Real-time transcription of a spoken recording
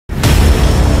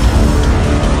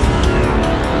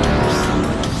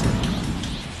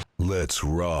Let's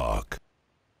rock.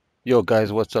 Yo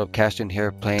guys, what's up? Cashin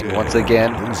here playing once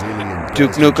again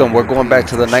Duke Nukem. We're going back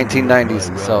to the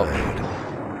 1990s, so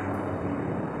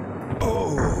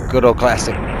good old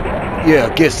classic. Yeah,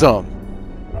 get some.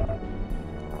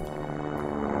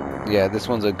 Yeah, this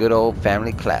one's a good old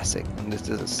family classic. And this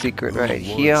is a secret right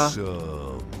here. Let's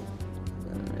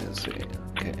see.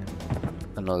 Okay,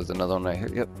 I know there's another one right here.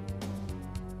 Yep.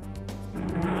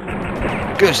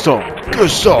 Get some. Get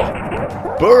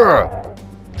some. Brr.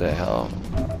 What the hell?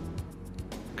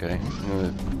 Okay,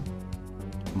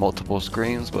 multiple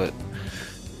screens, but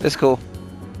it's cool.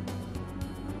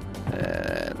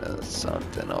 And there's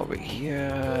something over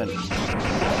here.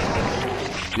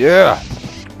 Yeah.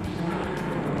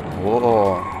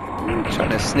 Whoa.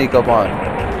 Trying to sneak up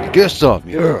on. Get some.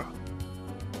 Yeah.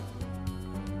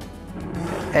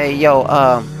 Hey,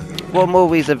 yo. What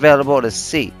movie's available to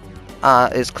see?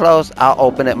 It's closed. I'll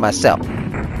open it myself.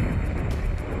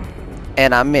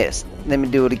 And I missed. Let me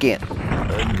do it again.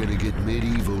 I'm gonna get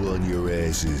medieval on your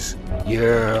asses.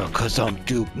 Yeah, cause I'm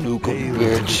Duke Nukem,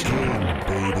 bitch.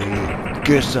 Baby.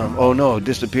 Get some. Oh no,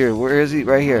 disappeared. Where is he?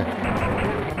 Right here.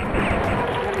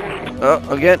 Oh,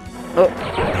 again. Oh.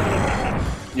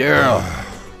 Yeah.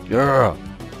 Yeah.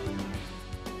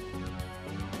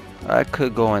 I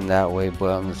could go in that way,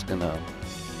 but I'm just gonna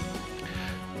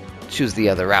choose the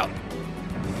other route.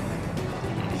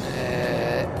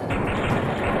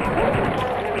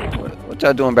 What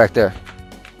y'all doing back there?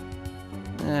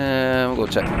 We'll go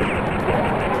check.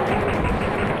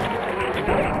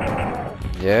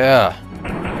 Yeah.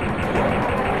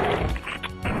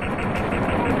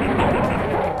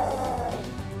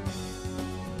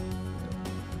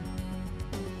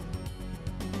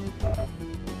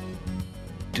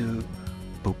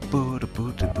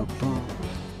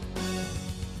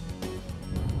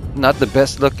 Not the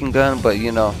best looking gun, but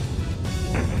you know,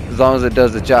 as long as it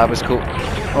does the job, it's cool.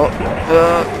 Oh,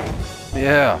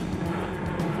 yeah.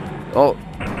 Oh.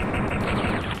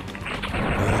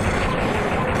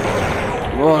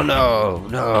 Oh no,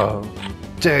 no.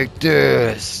 Take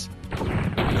this.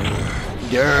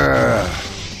 Yeah.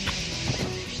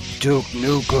 Duke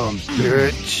Nukem,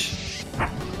 bitch.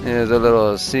 There's a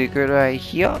little secret right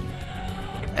here.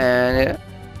 And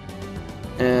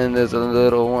there's a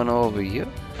little one over here.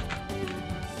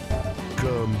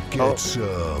 Come get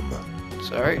some.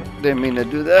 Sorry, didn't mean to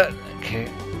do that. Okay.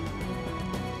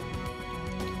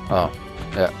 Oh,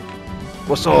 yeah.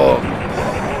 What's up?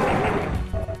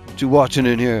 What you watching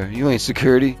in here? You ain't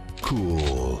security.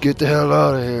 Cool. Get the hell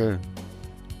out of here.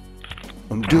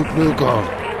 I'm Duke Nukem.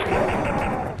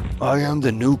 I am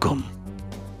the Nukem.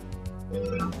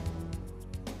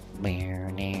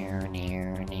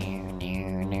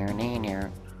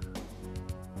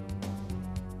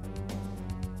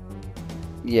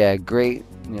 Yeah, great,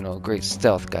 you know, great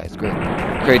stealth, guys.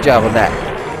 Great job on that.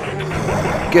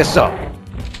 Guess up.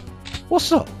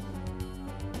 What's up?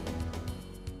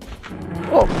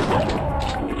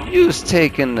 Oh, you was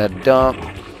taking a dump.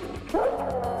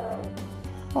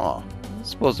 Oh, I'm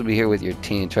supposed to be here with your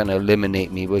team trying to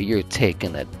eliminate me, but you're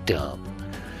taking a dump.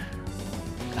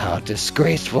 How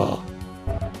disgraceful.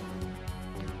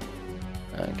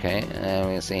 Okay, and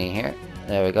we see here.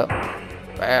 There we go.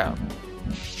 Bam.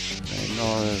 They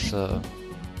know there's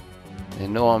they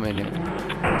know I'm in here.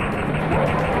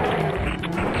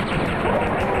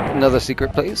 Another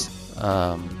secret place.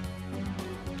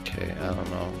 Okay, I don't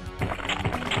know.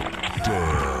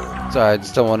 Damn. Sorry, I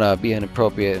just don't want to be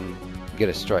inappropriate and get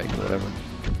a strike or whatever.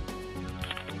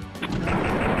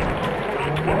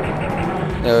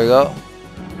 There we go.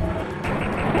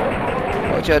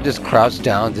 Why don't y'all just crouch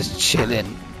down, just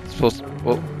chilling? Supposed to,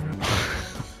 whoa.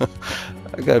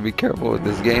 I gotta be careful with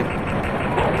this game.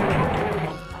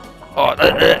 Oh,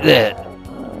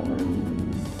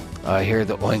 I hear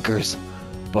the oinkers,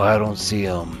 but I don't see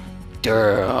them.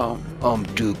 Damn, I'm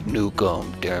Duke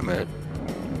Nukem, damn it.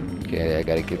 Okay, I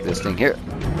gotta get this thing here.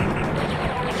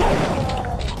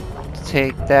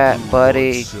 Take that,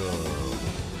 buddy.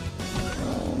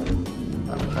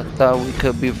 I thought we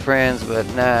could be friends, but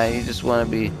nah, you just wanna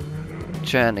be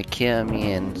trying to kill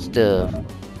me and stuff.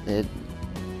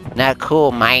 Not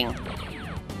cool, man.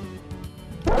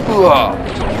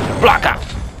 Block out.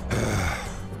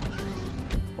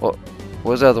 Oh,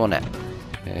 where's the other one at?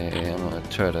 Okay, I'm gonna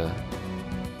try to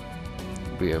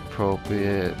be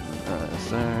appropriate.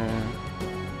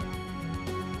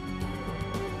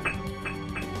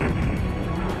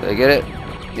 Did I get it?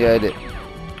 Yeah, I did.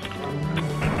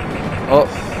 Oh.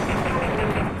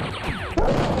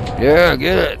 Yeah,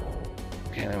 get it.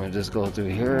 Okay, let me just go through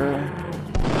here.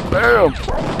 Bam!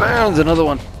 Bam! There's another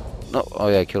one. No. Oh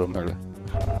yeah, I killed him earlier.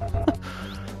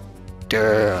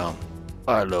 Damn.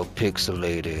 I love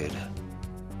pixelated.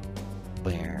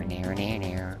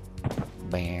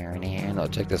 No,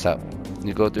 check this out.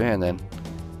 You go through here and then.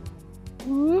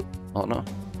 Whoop. Oh no.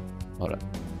 Hold on.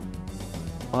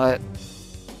 What?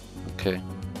 Okay.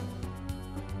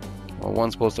 Well,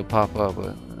 one's supposed to pop up,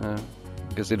 but I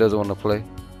guess he doesn't want to play.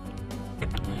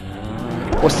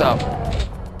 What's up?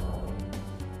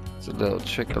 It's a little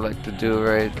trick I like to do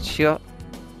right here.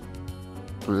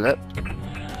 Flip.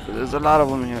 There's a lot of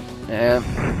them here.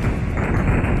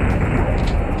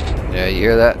 Yeah, you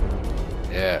hear that?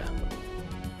 Yeah.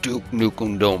 Duke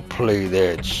Nukem don't play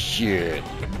that shit.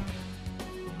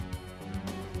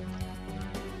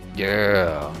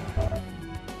 Yeah.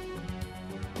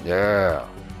 Yeah.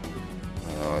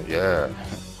 Oh yeah.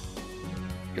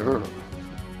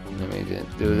 Let me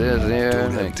just do this here.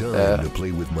 Don't have Like time that. to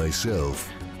play with myself.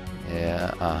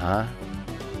 Yeah.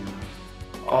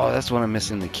 Oh, that's when I'm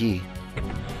missing the key.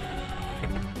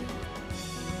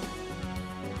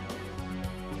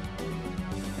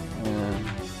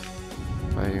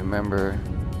 I remember.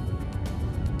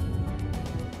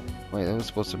 Wait, that was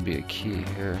supposed to be a key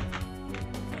here.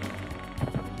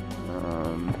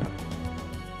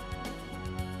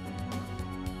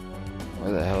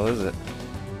 Where the hell is it?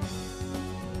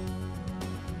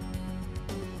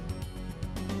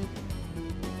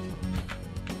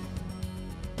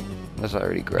 Unless I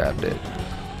already grabbed it.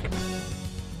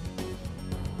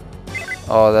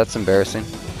 Oh, that's embarrassing.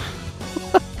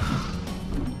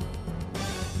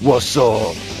 What's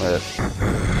up?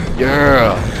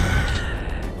 Yeah.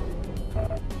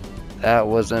 That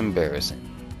was embarrassing.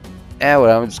 Well,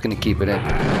 I'm just gonna keep it in.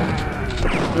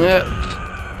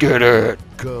 Yeah. Get it.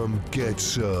 Come get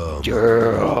some.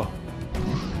 Yeah.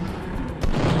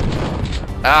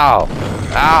 Ow.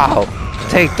 Ow.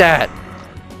 Take that.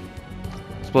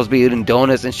 Supposed to be eating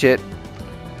donuts and shit.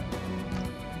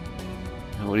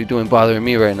 What are you doing bothering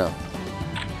me right now?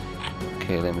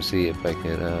 Okay, let me see if I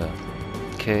could,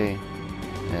 okay.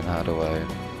 And how do I...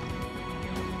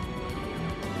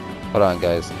 Hold on,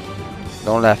 guys.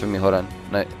 Don't laugh at me, hold on.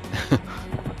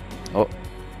 Oh.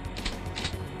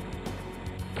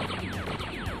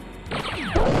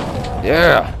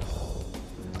 Yeah!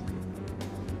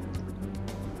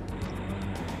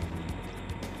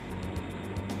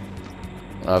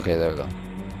 Okay, there we go.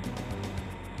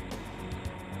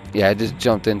 Yeah, I just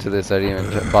jumped into this. I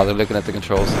didn't even bother looking at the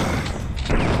controls.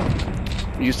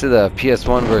 I'm used to the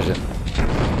PS1 version.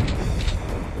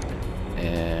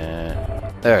 And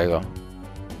there we go.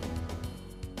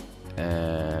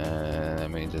 And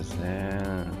let me just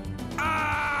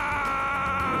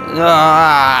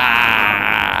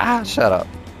shut up.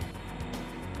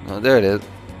 Oh, there it is.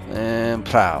 And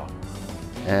plow.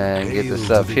 And get this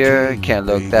up here. Can't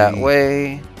look that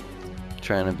way.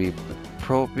 Trying to be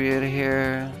appropriate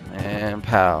here. And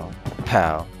pow.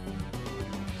 Pow.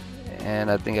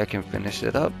 And I think I can finish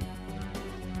it up.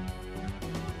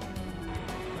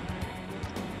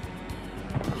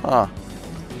 Huh.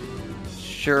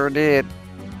 Sure did.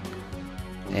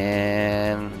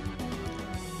 And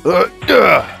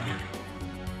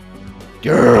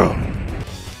yeah.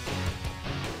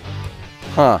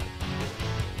 Huh.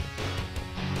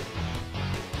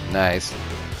 Nice.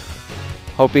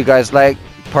 Hope you guys like.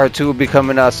 Part 2 will be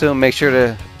coming out soon. Make sure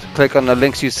to click on the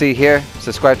links you see here.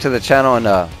 Subscribe to the channel and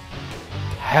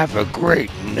have a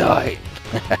great night.